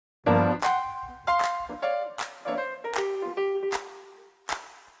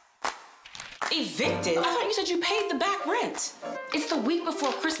Evicted? I thought you said you paid the back rent. It's the week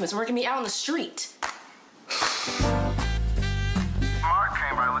before Christmas. We're gonna be out on the street. Mark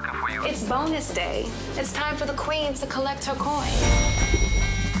came by looking for you. It's bonus day. It's time for the queen to collect her coin.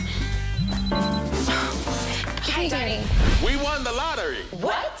 Hi, Daddy. We won the lottery.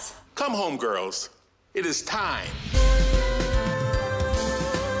 What? Come home, girls. It is time.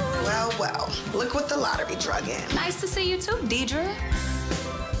 Well, well, look what the lottery drug in. Nice to see you too, Deidre.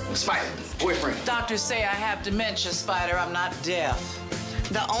 Spider, boyfriend. Doctors say I have dementia, Spider. I'm not deaf.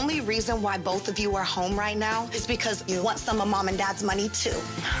 The only reason why both of you are home right now is because you want some of Mom and Dad's money, too.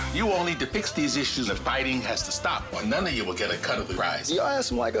 You all need to fix these issues. The fighting has to stop, or none of you will get a cut of the prize. Y'all have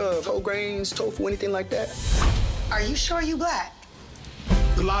some, like, whole grains, tofu, anything like that? Are you sure you black?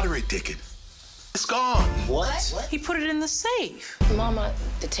 The lottery ticket. It's gone. What? He put it in the safe. Mama,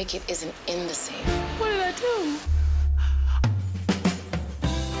 the ticket isn't in the safe. What did I do?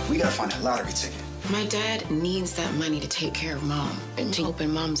 We gotta find that lottery ticket. My dad needs that money to take care of Mom and to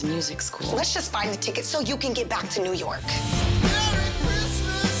open Mom's music school. Let's just find the ticket so you can get back to New York.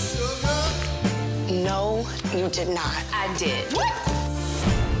 No, you did not. I did. What?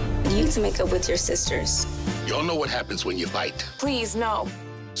 You need to make up with your sisters. Y'all know what happens when you fight. Please, no.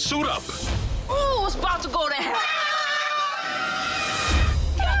 Suit up. Ooh, it's about to go to hell.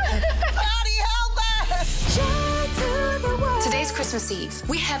 Today's Christmas Eve.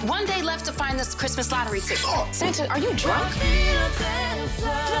 We have one day left to find this Christmas lottery ticket. Santa, are you drunk?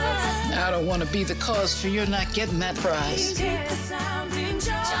 I don't want to be the cause for you not getting that prize.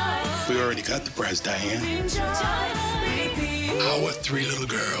 We already got the prize, Diane. Our 3 little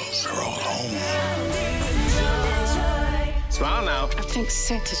girls are all home. Smile now. I think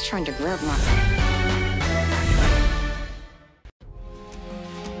Santa's trying to grab my...